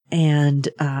 But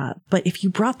if you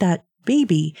brought that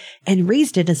baby and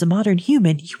raised it as a modern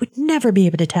human, you would never be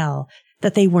able to tell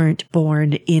that they weren't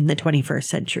born in the 21st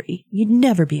century. You'd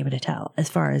never be able to tell, as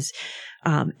far as,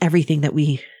 everything that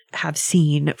we have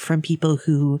seen from people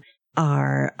who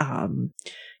are,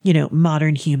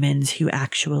 modern humans who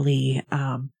actually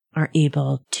are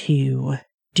able to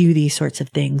do these sorts of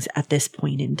things at this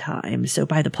point in time. So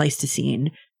by the Pleistocene,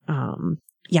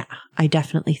 I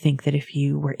definitely think that if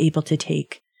you were able to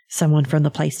take someone from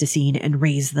the Pleistocene and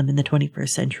raise them in the 21st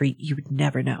century, you would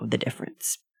never know the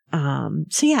difference.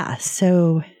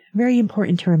 So very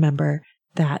important to remember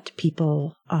that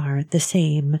people are the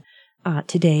same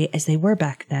today as they were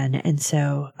back then. And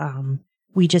so,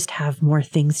 we just have more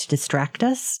things to distract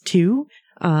us too.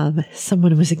 I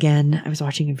was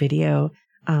watching a video.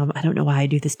 I don't know why I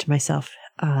do this to myself.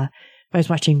 I was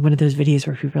watching one of those videos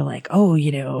where people are like,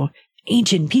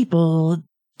 ancient people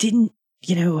didn't,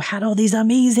 had all these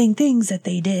amazing things that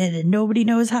they did and nobody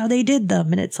knows how they did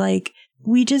them. And it's like,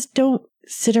 we just don't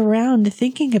sit around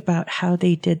thinking about how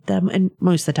they did them. And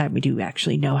most of the time we do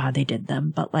actually know how they did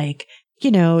them. But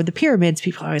the pyramids,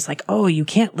 people are always like, you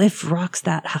can't lift rocks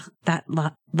that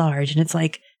large. And it's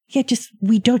like, we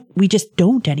just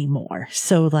don't anymore.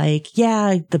 So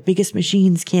the biggest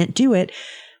machines can't do it,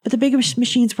 but the biggest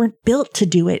machines weren't built to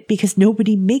do it because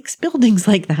nobody makes buildings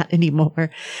like that anymore.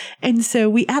 And so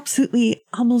we absolutely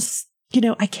almost,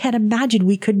 I can't imagine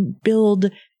we couldn't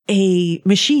build a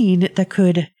machine that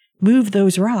could move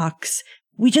those rocks.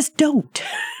 We just don't.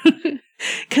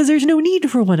 Because there's no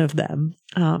need for one of them.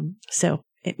 So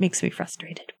it makes me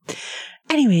frustrated.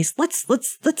 Anyways, let's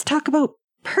talk about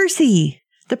Percy.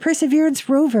 The Perseverance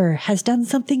rover has done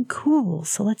something cool.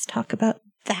 So let's talk about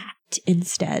that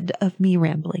instead of me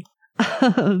rambling.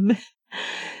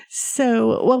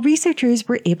 Researchers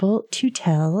were able to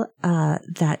tell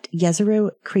that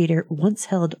Jezero crater once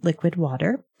held liquid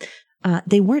water,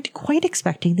 they weren't quite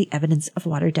expecting the evidence of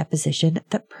water deposition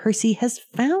that Percy has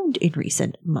found in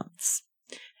recent months.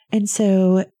 And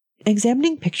so,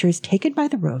 examining pictures taken by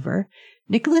the rover,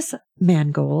 Nicholas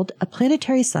Mangold, a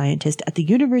planetary scientist at the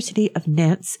University of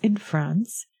Nantes in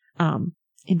France, and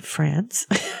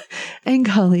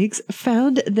colleagues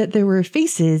found that there were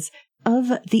faces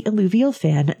of the alluvial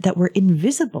fan that were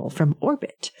invisible from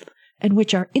orbit and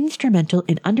which are instrumental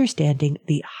in understanding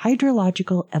the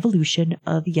hydrological evolution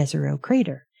of Jezero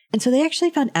crater. And so they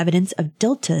actually found evidence of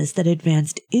deltas that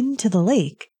advanced into the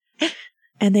lake.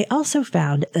 And they also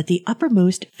found that the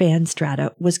uppermost fan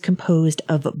strata was composed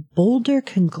of boulder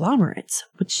conglomerates,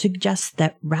 which suggests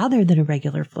that rather than a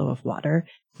regular flow of water,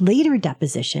 later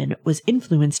deposition was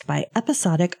influenced by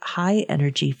episodic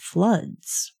high-energy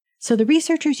floods. So the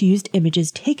researchers used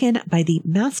images taken by the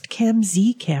Mastcam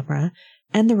Z camera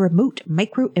and the remote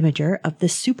micro-imager of the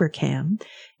SuperCam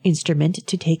instrument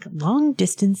to take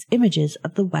long-distance images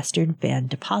of the Western Fan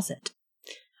deposit.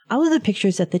 All of the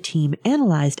pictures that the team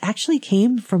analyzed actually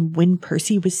came from when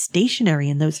Percy was stationary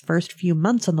in those first few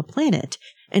months on the planet,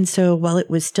 and so while it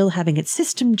was still having its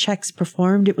system checks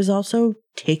performed, it was also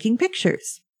taking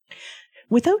pictures.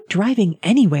 Without driving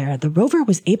anywhere, the rover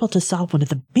was able to solve one of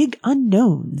the big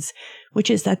unknowns, which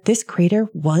is that this crater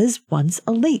was once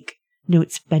a lake,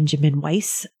 notes Benjamin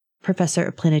Weiss, professor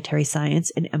of planetary science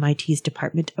in MIT's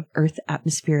Department of Earth,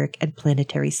 Atmospheric, and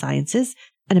Planetary Sciences,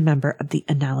 and a member of the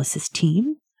analysis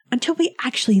team. Until we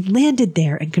actually landed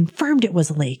there and confirmed it was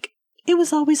a lake, it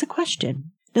was always a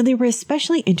question. Now, they were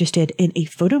especially interested in a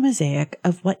photomosaic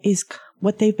of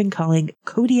what they've been calling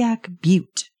Kodiak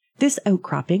Butte. This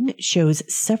outcropping shows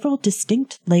several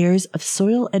distinct layers of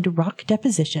soil and rock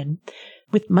deposition,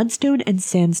 with mudstone and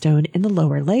sandstone in the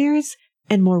lower layers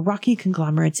and more rocky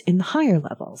conglomerates in the higher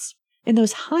levels. In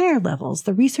those higher levels,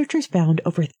 the researchers found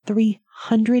over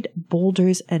 300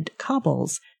 boulders and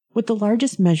cobbles, with the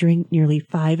largest measuring nearly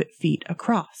 5 feet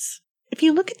across. If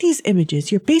you look at these images,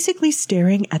 you're basically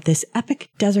staring at this epic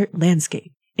desert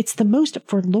landscape. It's the most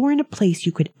forlorn place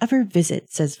you could ever visit,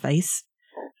 says Weiss.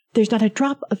 There's not a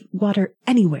drop of water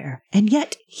anywhere, and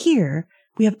yet here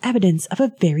we have evidence of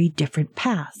a very different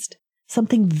past.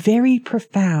 Something very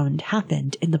profound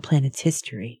happened in the planet's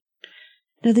history.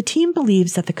 Now, the team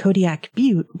believes that the Kodiak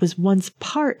Butte was once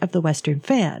part of the Western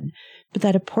Fan, but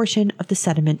that a portion of the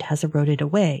sediment has eroded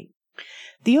away.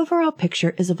 The overall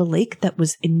picture is of a lake that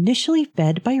was initially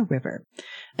fed by a river,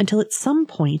 until at some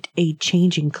point a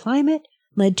changing climate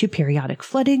led to periodic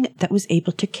flooding that was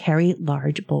able to carry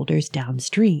large boulders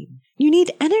downstream. You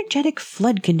need energetic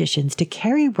flood conditions to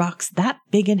carry rocks that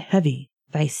big and heavy,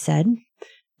 Weiss said.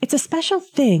 It's a special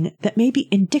thing that may be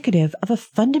indicative of a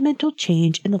fundamental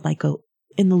change in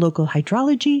the local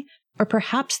hydrology, or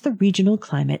perhaps the regional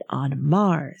climate on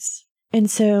Mars. And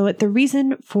so the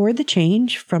reason for the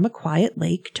change from a quiet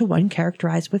lake to one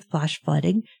characterized with flash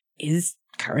flooding is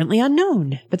currently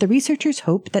unknown, but the researchers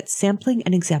hope that sampling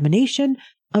and examination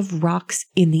of rocks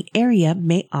in the area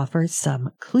may offer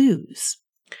some clues.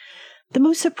 The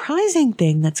most surprising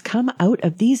thing that's come out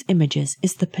of these images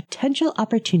is the potential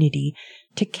opportunity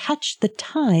to catch the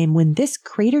time when this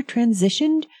crater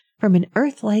transitioned from an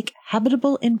Earth-like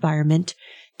habitable environment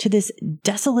to this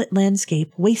desolate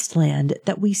landscape wasteland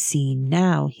that we see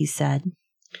now, he said.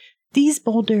 These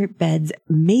boulder beds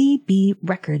may be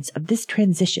records of this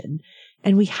transition,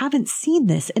 and we haven't seen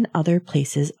this in other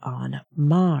places on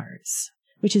Mars,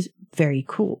 which is very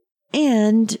cool.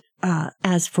 And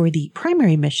as for the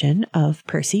primary mission of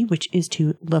Percy, which is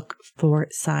to look for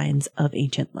signs of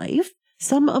ancient life,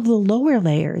 some of the lower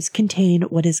layers contain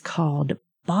what is called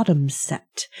bottom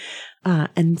set.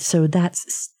 And so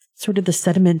that's sort of the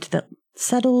sediment that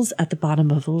settles at the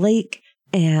bottom of a lake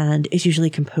and is usually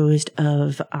composed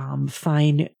of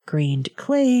fine-grained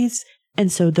clays.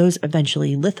 And so those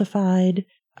eventually lithified,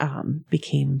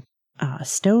 became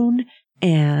stone,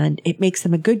 and it makes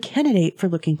them a good candidate for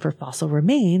looking for fossil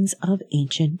remains of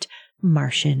ancient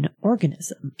Martian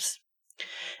organisms.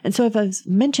 And so, as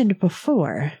I've mentioned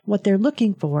before, what they're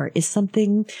looking for is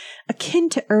something akin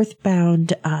to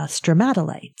earthbound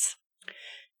stromatolites.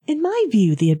 In my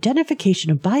view, the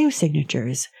identification of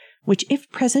biosignatures, which if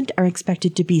present are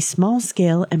expected to be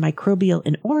small-scale and microbial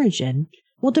in origin,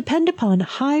 will depend upon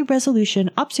high-resolution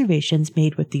observations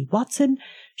made with the Watson,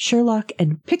 Sherlock,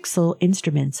 and Pixel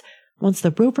instruments once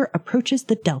the rover approaches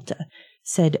the delta,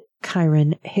 said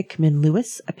Kieran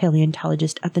Hickman-Lewis, a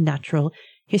paleontologist at the Natural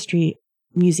History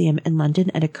Museum in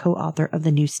London and a co-author of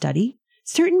the new study.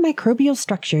 Certain microbial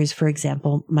structures, for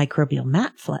example, microbial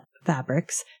mat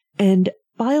fabrics, and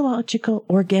biological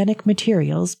organic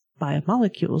materials,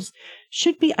 biomolecules,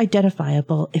 should be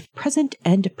identifiable if present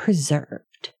and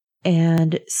preserved.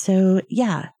 And so,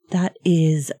 yeah, that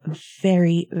is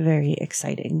very, very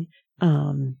exciting.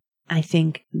 I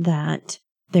think that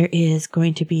there is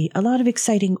going to be a lot of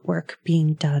exciting work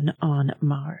being done on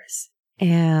Mars.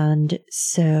 And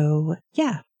so,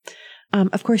 yeah.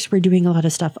 Of course, we're doing a lot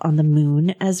of stuff on the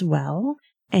moon as well.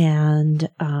 And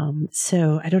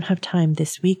so I don't have time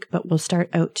this week, but we'll start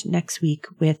out next week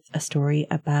with a story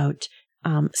about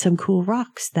some cool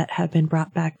rocks that have been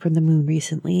brought back from the moon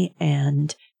recently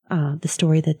and the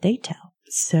story that they tell.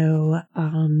 So,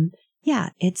 yeah,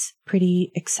 it's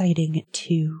pretty exciting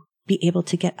to be able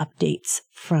to get updates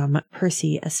from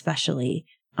Percy, especially.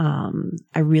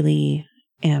 I really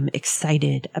am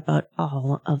excited about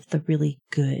all of the really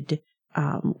good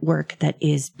work that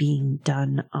is being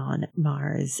done on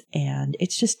Mars. And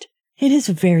it is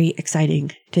very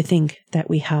exciting to think that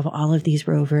we have all of these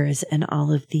rovers and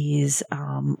all of these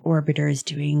orbiters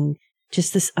doing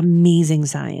just this amazing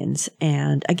science.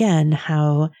 And again,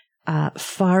 how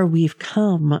far we've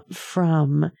come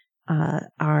from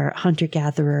our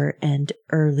hunter-gatherer and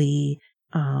early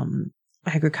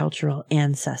agricultural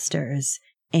ancestors.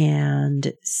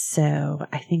 And so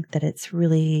I think that it's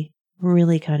really,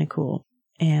 really kind of cool.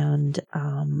 And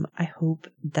I hope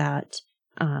that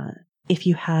if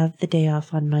you have the day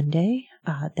off on Monday,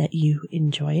 that you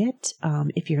enjoy it.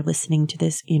 If you're listening to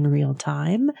this in real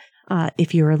time,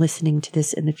 if you are listening to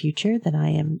this in the future, then I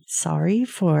am sorry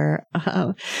for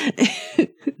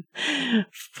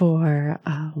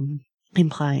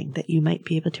implying that you might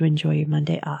be able to enjoy your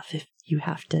Monday off if you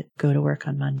have to go to work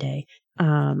on Monday.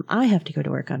 I have to go to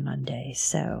work on Monday,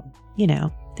 so,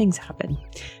 things happen.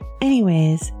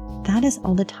 Anyways, that is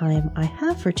all the time I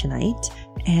have for tonight.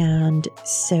 And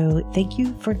so thank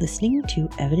you for listening to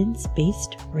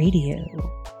Evidence-Based Radio.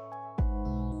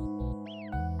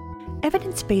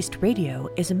 Evidence-Based Radio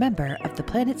is a member of the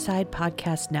PlanetSide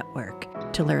Podcast Network.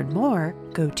 To learn more,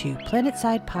 go to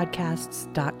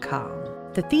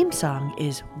planetsidepodcasts.com. The theme song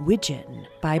is Widgeon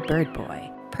by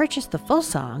Birdboy. Purchase the full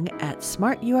song at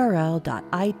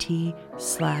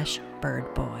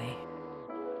smarturl.it/birdboy.